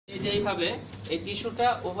যে এইভাবে এই টিস্যুটা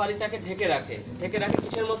ওভারিটাকে ঢেকে রাখে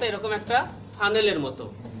কিসের মতো, এরকম একটা ফানেলের মতো।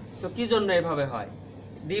 সো কি জন্য এভাবে হয়?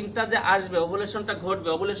 ডিমটা যে আসবে, ওভুলেশনটা ঘটবে,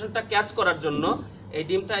 ওভুলেশনটা ক্যাচ করার জন্য এই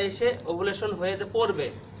ডিমটা এসে ওভুলেশন হয়ে যে পড়বে,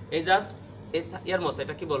 এই জাস্ট এর মতো,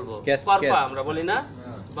 এটা কি বলবো, কর্পা আমরা বলি না,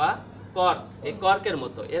 বা কর্ক, এই কর্কের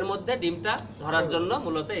মতো এর মধ্যে ডিমটা ধরার জন্য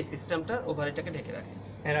মূলত এই সিস্টেমটা ওভারিটাকে ঢেকে রাখে।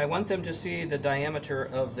 And I want them to see the diameter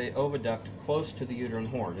of the oviduct close to the uterine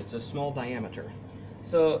horn. It's a small diameter.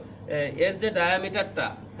 So এর যে ডায়ামিটারটা,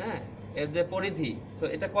 হ্যাঁ, এর যে পরিধি, সো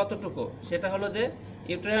এটা কতটুকু, সেটা হলো যে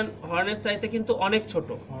ইউটেরাইন হর্নের চাইতে কিন্তু অনেক ছোট।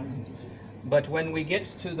 But when we get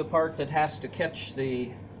to the part that has to catch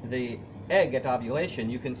the egg at ovulation,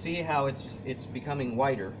 you can see how it's becoming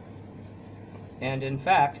wider. And in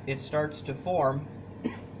fact, it starts to form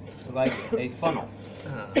like a funnel.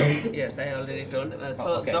 Yes, I already told. So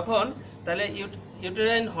যখন তাহলে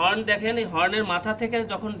uterine horn দেখেন, এই হর্নের মাথা থেকে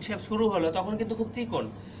যখন শুরু হলো তখন কিন্তু খুব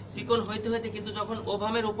চিকন হইতে হইতে কিন্তু যখন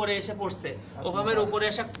ওভামের উপরে এসে পড়ছে, ওভামের উপরে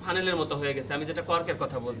এসে ফানেলের মতো হয়ে গেছে, আমি যেটা কর্কের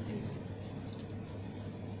কথা বলছি।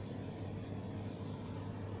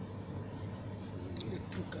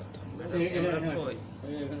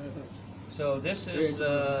 So this is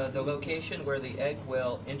the location where the egg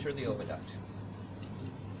will enter the oviduct.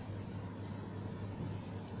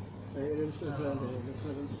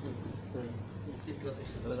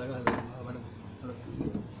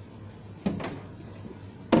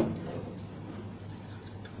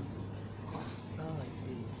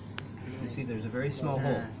 You see there's a very small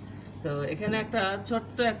hole. So এখানে একটা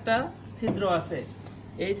ছোট্ট একটা ছিদ্র আছে,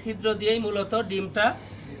 এই ছিদ্র দিয়েই মূলত ডিমটা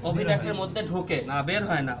ওভিডাক্টের মধ্যে ঢোকে, না বের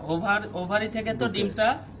হয় না। ওভারি থেকে তো ডিমটা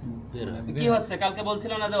কি হচ্ছে, কালকে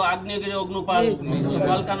বলছিল না যে আগ্নেয়গিরি অগ্নুপাল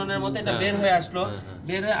ভলকাননের মতো, এটা বের হয়ে আসলো।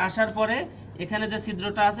 বের হয়ে আসার পরে এখানে যে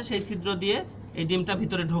ছিদ্রটা আছে সেই ছিদ্র দিয়ে এই ডিমটা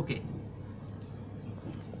ভিতরে ঢোকে।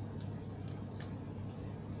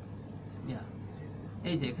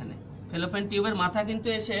 এই যে এখানে ফেলোপিয়ান টিউবের মাথা কিন্তু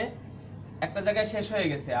এসে একটা জায়গায় শেষ হয়ে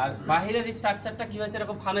গেছে, আর বাহিরের স্ট্রাকচারটা কি হয়েছে,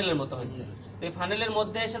 এরকম ফানেলের মতো হয়েছে। সেই ফানেলের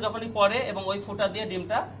মধ্যে এসে যখনই পড়ে এবং ওই ফুটা দিয়ে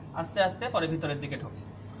ডিমটা আস্তে আস্তে পরে ভিতরের দিকে ঢোকে।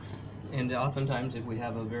 And oftentimes if we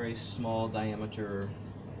have a very small diameter,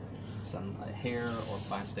 some hair or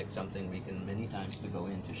plastic something, we can many times to go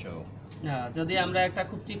in to show. যদি আমরা একটা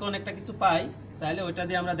খুব চিকন একটা কিছু পাই, তাহলে ওইটা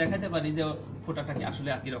দিয়ে আমরা দেখাতে পারি যে ফুটাটা কি আসলে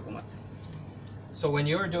একই রকম আছে। So when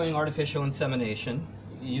you're doing artificial insemination,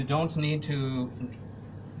 you don't need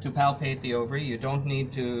to palpate the ovary, you don't need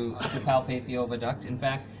to palpate the oviduct. In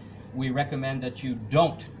fact, we recommend that you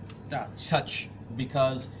don't touch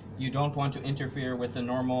because you don't want to interfere with the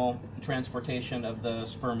normal transportation of the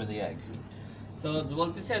sperm of the egg. So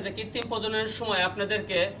বলতেছে যে কৃত্রিম প্রজননের সময়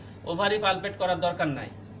আপনাদেরকে ovary pulpit করার দরকার নাই,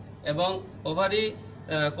 এবং ওভারি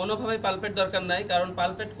কোনোভাবেই পালপেট দরকার নাই, কারণ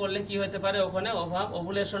পালপেট করলে কি হতে পারে, ওখানে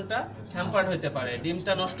ওভুলেশনটা হ্যাম্পার্ড হতে পারে,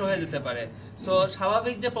 ডিমটা নষ্ট হয়ে যেতে পারে। সো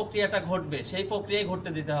স্বাভাবিক যে প্রক্রিয়াটা ঘটবে সেই প্রক্রিয়াই ঘটতে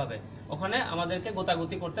দিতে হবে, ওখানে আমাদেরকে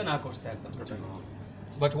গোতাগুতি করতে না করছে একদম totally.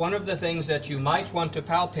 But one of the things that you might want to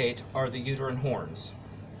palpate are the uterine horns.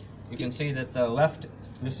 You can see that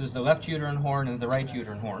this is the left uterine horn and the right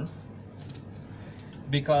uterine horn.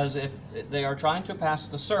 Because if they are trying to pass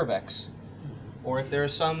the cervix, or if there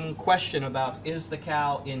is some question about is the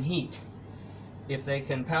cow in heat, if they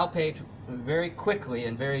can palpate very quickly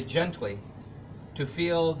and very gently to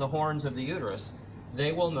feel the horns of the uterus,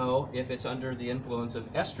 they will know if it's under the influence of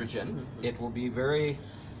estrogen. It will be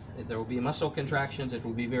there will be muscle contractions, it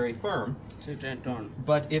will be very firm.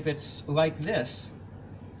 But if it's like this,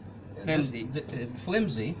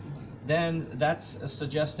 flimsy, then that's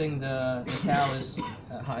suggesting the cow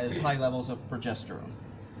has high levels of progesterone.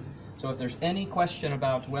 So if there's any question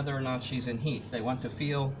about whether or not she's in heat, they want to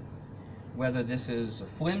feel whether this is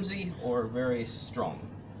flimsy or very strong.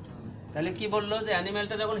 তাহলে কি বললো যে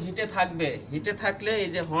অ্যানিমেলটা যখন হিটে থাকবে, হিটে থাকলে এই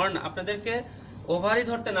যে হর্ন আপনাদেরকে ওভারি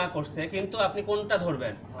ধরতে না করছে, কিন্তু আপনি কোনটা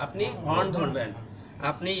ধরবেন, আপনি হর্ন ধরবেন,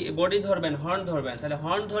 আপনি বডি ধরবেন, হর্ন ধরবেন। তাহলে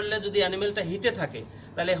হর্ন ধরলে যদি অ্যানিমেলটা হিটে থাকে,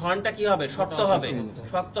 তাহলে হর্নটা কি হবে,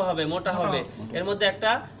 শক্ত হবে, মোটা হবে, এর মধ্যে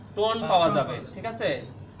একটা টোন পাওয়া যাবে, ঠিক আছে,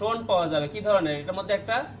 টোন পাওয়া যাবে। কি ধরনের, এটার মধ্যে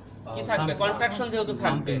একটা কি থাকবে, কন্ট্রাকশন যেহেতু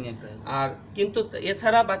থাকবে। আর কিন্তু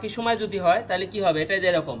এছাড়া বাকি সময় যদি হয় তাহলে কি হবে, এটা যে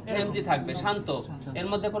এরকম এমজি থাকবে, শান্ত, এর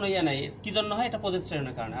মধ্যে কোনো ইয়ে নাই। কি জন্য হয়, এটা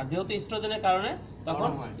প্রজেস্টেরনের কারণে, আর যেহেতু ইস্ট্রোজেনের কারণে তখন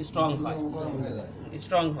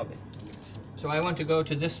স্ট্রং হবে। So I want to go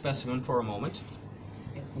to this specimen for a moment.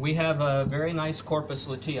 We have a very nice corpus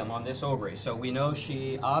luteum on this ovary, so we know she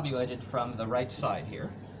ovulated from the right side here.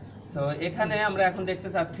 So এখানে আমরা এখন দেখতে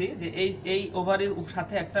চাচ্ছি যে এই ওভারির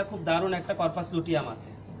সাথে একটা খুব দারুণ একটা কর্পাস লুটিয়াম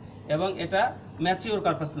আছে, এবং এটা ম্যাচিউর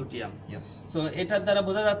কর্পাস লুটিয়াম। সো এটার দ্বারা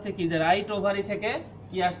বোঝা যাচ্ছে কি যে রাইট ওভারি থেকে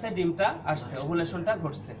কি আসছে, ডিমটা আসছে, ওভুলেশনটা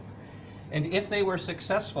ঘটছে। And if they were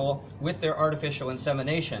successful with their artificial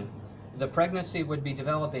insemination, the pregnancy would be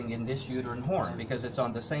developing in this uterine horn because it's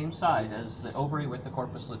on the same side as the ovary with the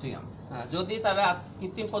corpus luteum. যদি তারা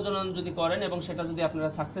কৃত্রিম প্রজনন যদি করেন এবং সেটা যদি আপনারা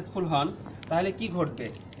সাকসেসফুল হন, তাহলে কি ঘটবে?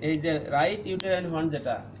 এই যে রাইট ইউটেরাইন হর্ন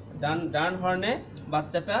যেটা ডান হর্নে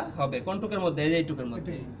বাচ্চাটা হবে কোনটুকের মধ্যে?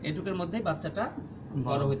 এইটুকের মধ্যেই বাচ্চাটা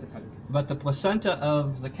বড় হতে থাকবে। But the placenta of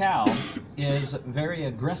the cow is very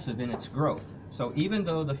aggressive in its growth. So even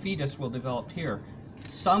though the fetus will develop here,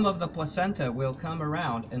 some of the placenta will come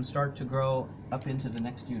around and start to grow up into the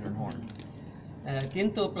next uterine horn.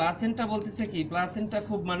 কিন্তু placenta বলতেছে কি, placenta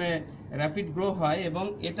খুব মানে rapid grow হয় এবং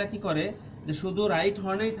এটা কি করে যে শুধু রাইট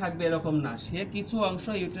হর্নেই থাকবে এরকম না, সে কিছু অংশ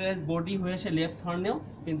ইউটেরাস বডি হয়ে সে লেফট হর্নেও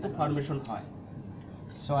কিন্তু ফর্মেশন হয়।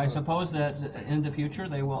 So I suppose that in the future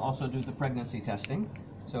they will also do the pregnancy testing.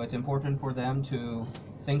 So it's important for them to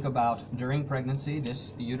think about during pregnancy this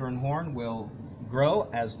uterine horn will grow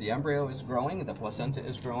as the embryo is growing, the placenta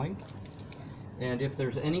is growing. And if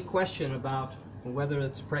there's any question about whether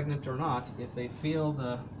it's pregnant or not, if they feel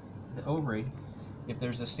the ovary, if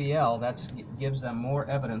there's a CL, that gives them more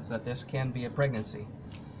evidence that this can be a pregnancy.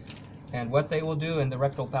 And what they will do in the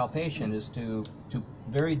rectal palpation is to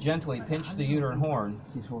very gently pinch the uterine horn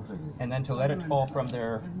and then to let it fall from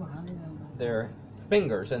their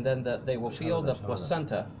fingers, and then they will feel the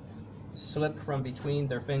placenta slip from between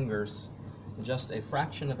their fingers just a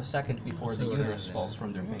fraction of a second before the uterus falls from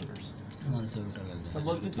their fingers. তো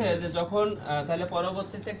বলতেছে যে যখন তাহলে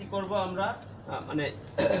পরবর্তীতে কি করব আমরা, মানে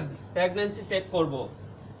প্রেগন্যান্সি চেক করব,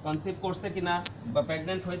 কনসিভ করছে কিনা বা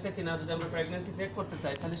প্রেগন্যান্ট হয়েছে কিনা। যদি আমরা প্রেগন্যান্সি চেক করতে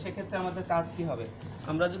চাই তাহলে সেক্ষেত্রে আমাদের কাজ কি হবে?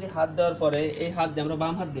 আমরা যদি হাত দেওয়ার পরে এই হাত দিয়ে আমরা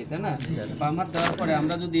বাম হাত দিই, তাই না? বাম হাত দেওয়ার পরে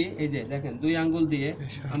আমরা যদি এই যে দেখেন 2 আঙ্গুল দিয়ে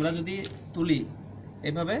আমরা যদি তুলি,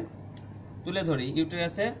 এইভাবে তুলে ধরি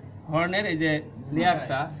ইউটেরাসের হর্নের এই যে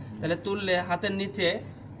লেয়ারটা, তাহলে তুললে হাতের নিচে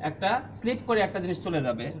একটা স্লিপ করে একটা জিনিস চলে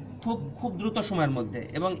যাবে খুব দ্রুত সময়ের মধ্যে,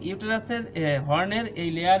 এবং ইউটেরাসের হর্নের এই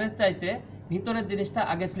লেয়ারের চাইতে ভিতরের জিনিসটা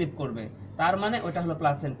আগে স্লিপ করবে, তার মানে ওটা হলো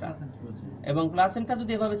প্লাসেন্টা। এবং প্লাসেন্টা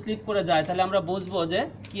যদি এভাবে স্লিপ করে যায় তাহলে আমরা বুঝবো যে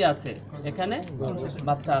কি আছে, এখানে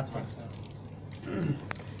বাচ্চা আছে।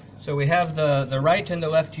 So we have the right and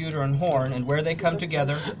the left uterine horn, and where they come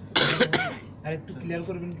together. আরেকটু ক্লিয়ার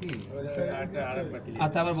করবেন কি?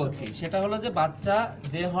 আচ্ছা আবার বলছি, সেটা হলো যে বাচ্চা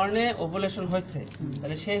যে হর্নে ওভুলেশন হয়েছে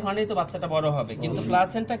তাহলে সেই হর্নেই তো বাচ্চাটা বড় হবে, কিন্তু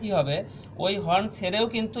প্লাসেন্টা কি হবে ওই হর্ন ছেড়েও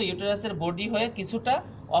কিন্তু ইউটেরাসের বডি হয়ে কিছুটা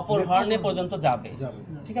অপর হর্নে পর্যন্ত যাবে,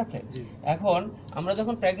 ঠিক আছে? এখন আমরা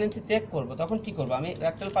যখন প্রেগন্যান্সি চেক করব তখন কি করব? আমি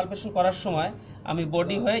রেক্টাল পালপেশন করার সময় আমি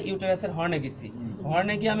বডি হয়ে ইউটেরাসের হর্নে গেছি,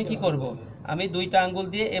 হর্নে গিয়ে আমি কি করব? আমি 2টা আঙ্গুল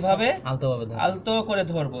দিয়ে এভাবে আলতো করে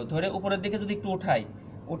ধরবো, ধরে উপরের দিকে যদি একটু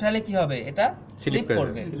উঠালে কি হবে? এটা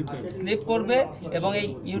স্লিপ করবে এবং এই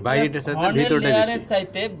ইউটেরাসের লেয়ারের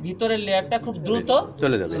চাইতে ভিতরের লেয়ারটা খুব দ্রুত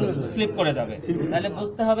চলে যাবে, স্লিপ করে যাবে। তাহলে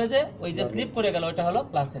বুঝতে হবে যে ওই যে স্লিপ করে গেল ওটা হলো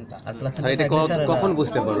প্লাসেন্টা। আর এটা কখন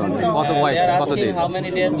বুঝতে পারবো আমরা? কত দিন? How many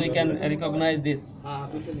days we can recognize this?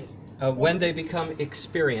 When they become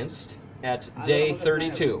experienced at day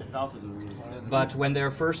 32. But when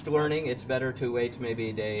they're first learning, it's better to wait maybe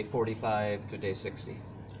day 45 to day 60.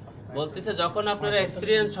 বলতেছে যখন আপনারা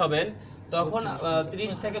এক্সপেরিয়েন্সড হবেন তখন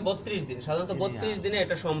 30 থেকে 32 দিন, সাধারণত 32 দিনে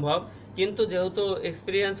এটা সম্ভব, কিন্তু যেহেতু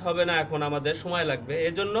এক্সপেরিয়েন্স হবে না এখন আমাদের সময় লাগবে,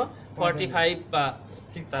 এজন্য 45 বা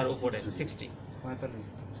তার উপরে 60।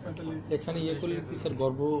 এখানে ইয়ে করলে কি স্যার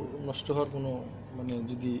গর্ভ নষ্ট হওয়ার কোনো মানে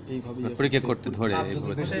যদি এইভাবে পরীক্ষা করতে ধরে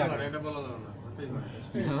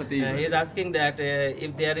he is asking that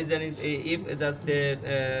if there is any, if just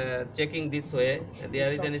checking this way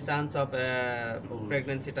there is any chance of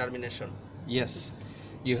pregnancy termination? Yes,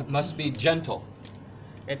 you must be gentle.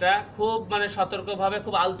 এটা খুব মানে সতর্কভাবে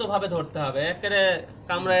খুব আলতোভাবে ধরতে হবে, একেবারে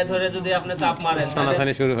কামড়ায় ধরে যদি আপনি চাপ মারেন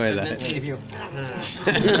তাহলে শুরু হয়ে যায়,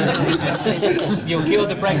 you'll kill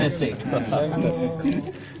the pregnancy.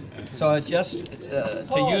 So it's just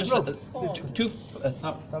to use two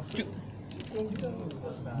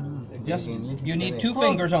just you need 2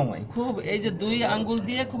 fingers only. খুব এই যে 2 আঙ্গুল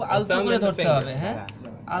দিয়ে খুব আলতো করে ধরতে হবে, হ্যাঁ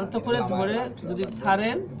আলতো করে ধরে যদি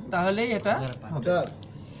ছাড়েন তাহলেই এটা হবে। Sir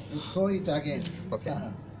show it again. Okay.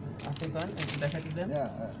 আপনি কারণ একটু দেখাতে দেন।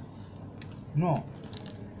 No,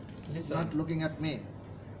 This not looking at me.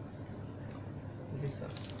 this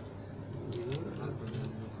sir.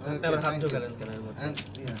 আবার হাত ঢোকালেন কেন এর মধ্যে? And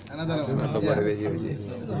yeah, another one.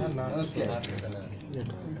 Okay.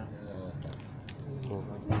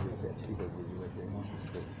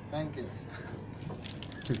 Thank you.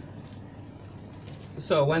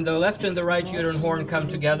 So when the left and the right uterine horn come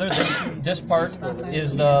together, this part is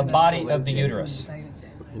the body of the uterus.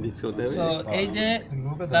 So এই যে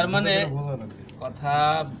তার মানে কথা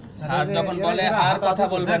স্যার যখন বলে আর কথা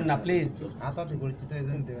বলবেন না প্লিজ,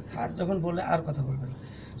 স্যার যখন বলে আর কথা বলবেন।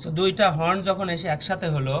 সো দুইটা হর্ন যখন এসে একসাথে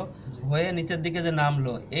হলো, হয়ে নিচের দিকে যে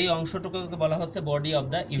নামলো, এই অংশটুকুকে বলা হচ্ছে বডি অফ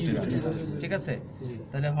দ্য ইউটেরাস। ঠিক আছে,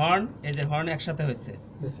 তাহলে হর্ন, এই যে হর্ন একসাথে হয়েছে।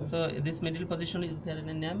 So this middle position is there in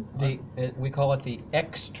name, We call it the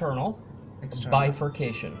external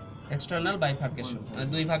bifurcation. External bifurcation,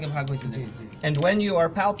 দুই ভাগে ভাগ হয়েছে। And when you are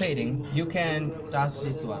palpating, you can touch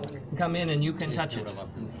this one, come in and you can touch it.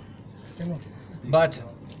 But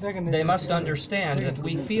they must understand that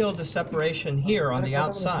we feel the separation here on the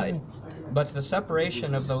outside, but the separation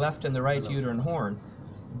of the left and the right uterine horn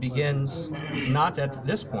begins not at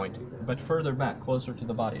this point, but further back, closer to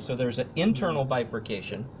the body. So there's an internal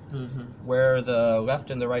bifurcation where the left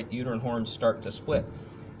and the right uterine horns start to split.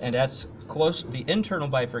 And that's close, the internal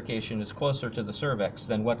bifurcation is closer to the cervix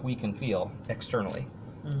than what we can feel externally.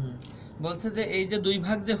 বলছে যে এই যে দুই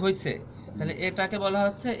ভাগ যে হয়েছে, তাহলে এটাকে বলা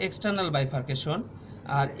হচ্ছে এক্সটার্নাল বাইফার্কেশন,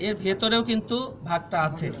 আর এর ভেতরেও কিন্তু ভাগটা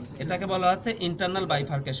আছে, এটাকে বলা হচ্ছে ইন্টারনাল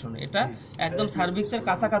বাইফার্কেশন। এটা একদম সার্ভিক্সের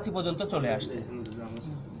কাছাকাছি পর্যন্ত চলে আসছে।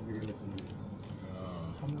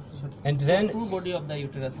 And then True body of the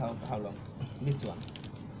uterus, how long? This one.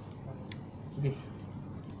 This.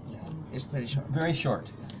 Yeah, it's very short. very short.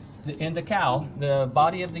 In the cow, the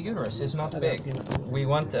body of the uterus is not big. We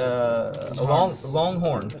want a long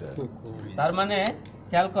horn. তার মানে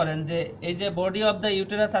খেয়াল করেন যে এই যে body of the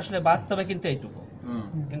uterus আসলে বাস্তবে কিন্তু এইটুকু,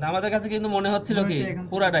 কিন্তু আমাদের কাছে কিন্তু মনে হচ্ছিল কি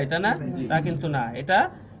পুরাটাই, তাই না? তা কিন্তু না,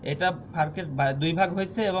 এটা ভাগের দুই ভাগ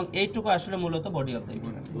হয়েছে এবং এইটুকু আসলে মূলত body of the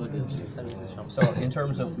uterus. So in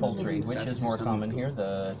terms of poultry, which is more common here,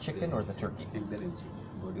 the chicken or the turkey?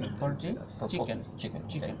 Poultry, Or chicken.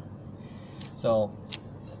 Chicken. So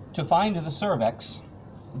to find the cervix,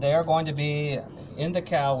 they are going to be in the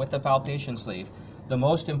cow with the palpation sleeve. The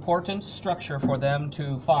most important structure for them to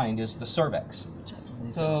find is the cervix.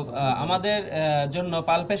 So আমাদের জন্য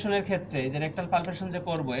পালপেশনের ক্ষেত্রে, যে rectal palpation যে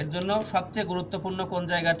করব, এর জন্য সবচেয়ে গুরুত্বপূর্ণ কোন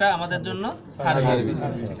জায়গাটা আমাদের জন্য? সার্ভিক্স।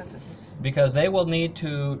 ঠিক আছে, Because they will need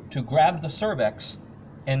to grab the cervix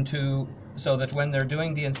and so that when they're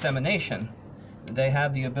doing the insemination, they have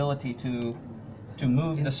the ability to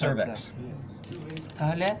move the cervix.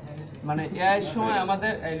 তাহলে মানে এর সময়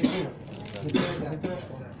আমাদের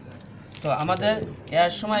তো আমাদের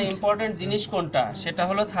এর সময় ইম্পর্টেন্ট জিনিস কোনটা, সেটা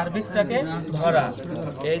হলো সার্ভিক্সটাকে ধরা।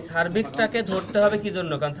 এই সার্ভিক্সটাকে ধরতে হবে কি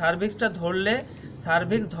জন্য? কারণ সার্ভিক্সটা ধরলে,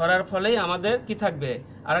 সার্ভিক্স ধরার ফলেই আমাদের কি থাকবে,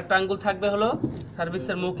 আরেকটা আঙ্গুল থাকবে হলো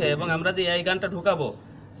সার্ভিক্সের মুখে, এবং আমরা যে এই গানটা ঢুকাবো,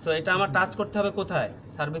 সো এটা আমার টাচ করতে হবে কোথায়?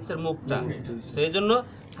 সার্ভিক্সের মুখটা। তো এই জন্য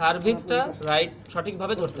সার্ভিক্সটা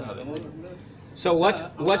সঠিকভাবে ধরতে হবে। So what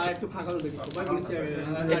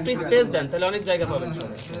একটু স্পেস দেন, তাহলে অনেক জায়গা পাবেন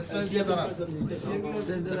সবাই, স্পেস দিয়ে দাঁড়ান।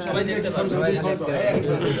 সবাই দেখতে পাবেন।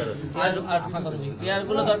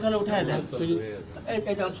 চেয়ারগুলো দরকার হলে উঠায় দেন।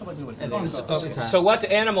 So what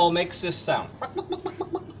animal makes this sound?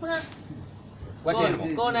 What animal?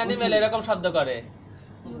 কোন অ্যানিমেল এরকম শব্দ করে?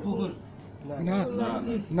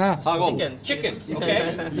 Chicken. Okay.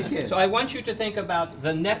 So I want you to think about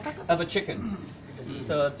the neck of a chicken.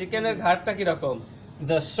 So চিকেনের ঘাড়টা কি রকম?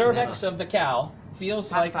 The cervix of the cow feels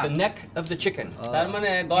like the neck of the chicken. তার মানে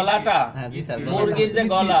গলাটা, মুরগির যে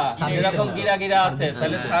গলা এরকম গিরা গিরা আছে,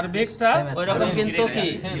 তাহলে সার্ভিক্সটা ওইরকম কিন্তু কি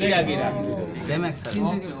গিরা গিরা।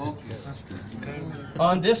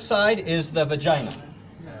 On this side is the vagina.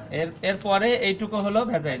 এর পরে এইটুকু হলো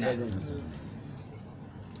vagina.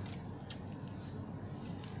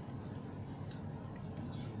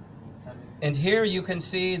 And here you can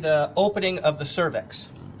see the opening of the cervix.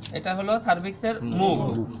 এটা হলো সার্ভিক্সের মুখ,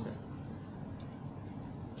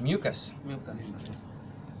 Mucus. Mucus.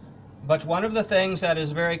 But one of the things that is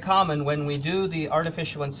very common when we do the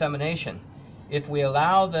artificial insemination, if we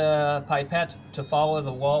allow the pipette to follow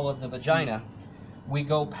the wall of the vagina, we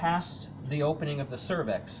go past the opening of the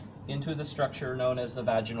cervix into the structure known as the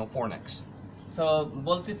vaginal fornix. So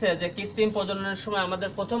বলতেছে যে কৃত্রিম প্রজননের সময় আমাদের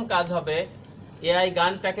প্রথম কাজ হবে AI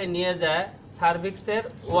গানটাকে নিয়ে যায় সার্ভিক্সের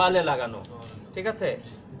ওয়ালে লাগানো। ঠিক আছে,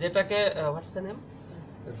 যেটাকে what's the name?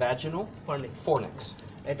 Vaginal fornix.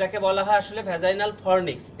 এটাকে বলা হয় আসলে ভ্যাজাইনাল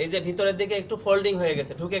ফর্নিক্স। এই যে ভিতরের দিকে একটু ফোল্ডিং হয়ে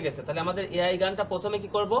গেছে, ঢুকে গেছে, তাহলে আমাদের এআই গানটা প্রথমে কি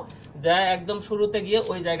করব, যায় একদম শুরুতে গিয়ে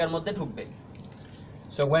ওই জায়গার মধ্যে ঢুকবে।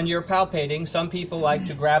 So when you're palpating, some people like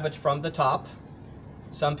to grab it from the top.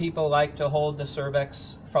 Some people like to hold the cervix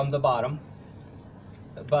from the bottom.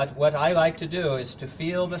 But what I like to do is to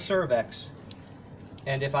feel the cervix,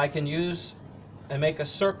 and if I can use and make a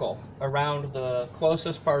circle around the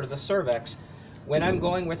closest part of the cervix, when I'm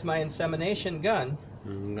going with my insemination gun,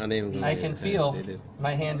 I can feel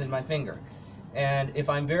my hand and my finger. And if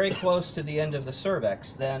I'm very close to the end of the cervix,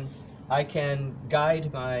 then I can guide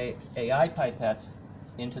my AI pipette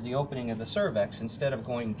into the opening of the cervix instead of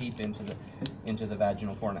going deep into the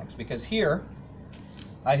vaginal fornix, because here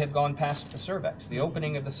I have gone past the cervix. The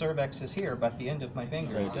opening of the cervix is here, but the end of my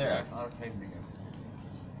finger is there.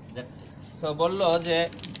 So বললো যে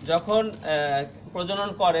যখন প্রজনন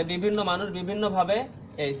করে বিভিন্ন মানুষ বিভিন্নভাবে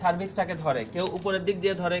এই সার্ভিক্সটাকে ধরে, কেউ উপরের দিক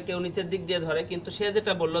দিয়ে ধরে, কেউ নিচের দিক দিয়ে ধরে, কিন্তু সে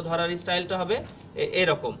যেটা বললো ধরার স্টাইলটা হবে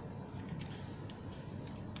এরকম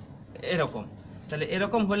এরকম। তাহলে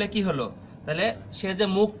এরকম হলে কি হলো, তাহলে সে যে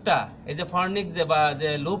মুখটা, এই যে ফর্নিক্স যে বা যে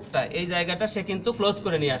লুপটা, এই জায়গাটা সে কিন্তু ক্লোজ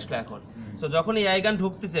করে নিয়ে আসলো এখন। সো যখন এই আইগান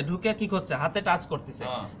ঢুকতেছে, ঢুকে কি করছে, হাতে টাচ করতেছে,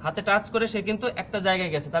 হাতে টাচ করে সে কিন্তু একটা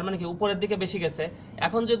জায়গায় গেছে, তার মানে কি উপরের দিকে বেশি গেছে।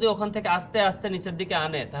 এখন যদি ওখান থেকে আস্তে আস্তে নিচের দিকে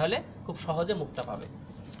আনে, তাহলে খুব সহজে মুখটা পাবে।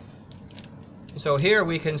 So here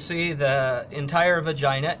we can see the entire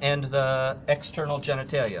vagina and the external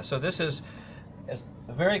genitalia. So this is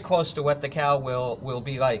very close to what the cow will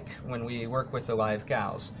be like when we work with the live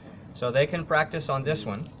cows. So they can practice on this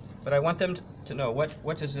one, but I want them to know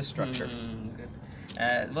what is this structure.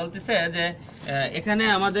 বলতেছে যে এখানে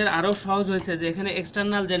আমাদের আরো সহজ হয়েছে যে এখানে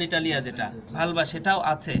external genitalia যেটা ভালভা সেটাও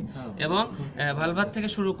আছে, এবং ভালভার থেকে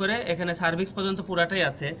শুরু করে এখানে সার্ভিক্স পর্যন্ত পুরাটাই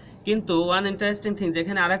আছে। কিন্তু ওয়ান ইন্টারেস্টিং থিং,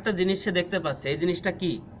 যেখানে আরেকটা জিনিস সে দেখতে পাচ্ছে, এই জিনিসটা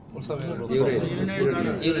কি?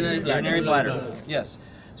 Urinary bladder. Yes.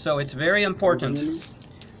 So it's very important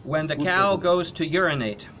when the cow goes to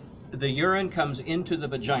urinate, the urine comes into the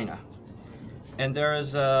vagina, and there is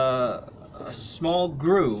a small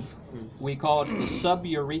groove. We call it the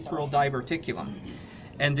suburethral diverticulum,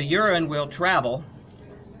 and the urine will travel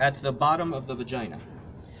at the bottom of the vagina.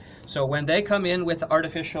 So when they come in with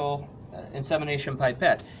artificial insemination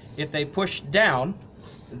pipette, if they push down,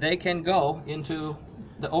 they can go into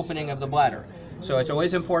the opening of the bladder. So it's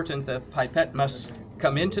always important the pipette must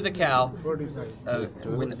come into the cow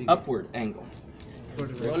with an upward angle.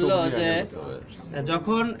 বললো যে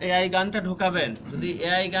যখন AI গানটা ঢোকাবেন, যদি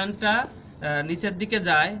AI গানটা নিচের দিকে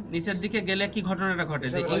যায়, নিচের দিকে গেলে কি ঘটনাটা ঘটে,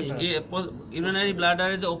 যে ইউরিনারি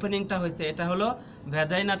ব্লাডারের যে ওপেনিংটা হয়েছে, এটা হলো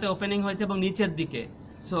ভ্যাজাইনাতে ওপেনিং হয়েছে এবং নিচের দিকে।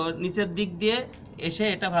 সো নিচের দিক দিয়ে এসে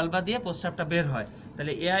এটা ভালভা দিয়ে প্রস্রাবটা বের হয়।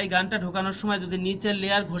 তাহলে এআই গানটা ঢোকানোর সময় যদি নিচের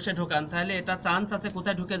লেয়ার ঘষে ঢোকান, তাহলে এটা চান্স আছে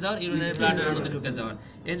কোথায় ঢুকে যাওয়ার, ইউরিনারি ব্লাডারের মধ্যে ঢুকে যাওয়ার।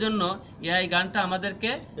 এজন্য এআই গানটা আমাদেরকে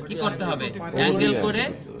কি করতে হবে, অ্যাঙ্গেল করে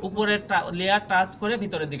উপরের লেয়ার টাচ করে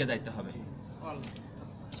ভিতরের দিকে যাইতে হবে।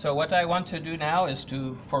 So what I want to do now is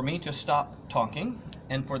for me to stop talking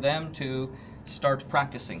and for them to start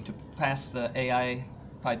practicing, to pass the AI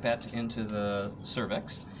pipette into the cervix.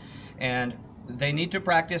 And they need to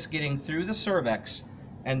practice getting through the cervix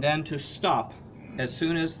and then to stop as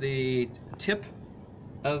soon as the tip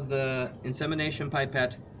of the insemination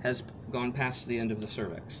pipette has gone past the end of the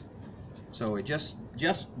cervix. So it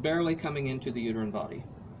just barely coming into the uterine body.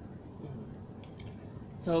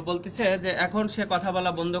 So বলতেছে যে এখন সে কথা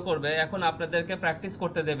বলা বন্ধ করবে, এখন আপনাদেরকে practice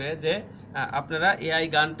করতে দেবে যে আপনারা এআই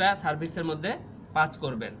গানটা সার্ভিসের মধ্যে পাস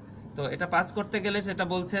করবেন। তো এটা পাস করতে গেলে সেটা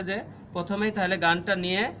বলছে যে প্রথমেই তাহলে গানটা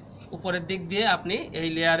নিয়ে উপরের দিক দিয়ে আপনি এই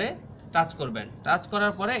লেয়ারে টাচ করবেন, টাচ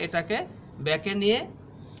করার পরে এটাকে ব্যাকে নিয়ে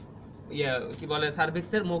কি বলে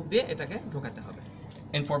সার্ভিক্সের মুখ দিয়ে এটাকে ঢোকাতে হবে।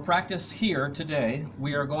 And for practice here today,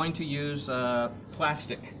 we are going to use a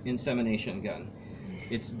plastic insemination gun.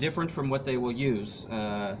 It's different from what they will use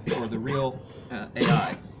for the real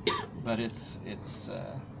AI, but it's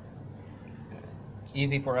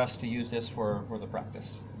easy for us to use this for the practice.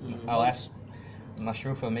 I'll ask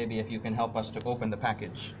Mashrufa maybe if you can help us to open the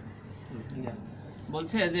package.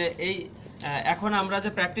 বলছে যে এই এখন আমরা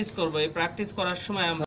যে practice করব, এই practice করার সময়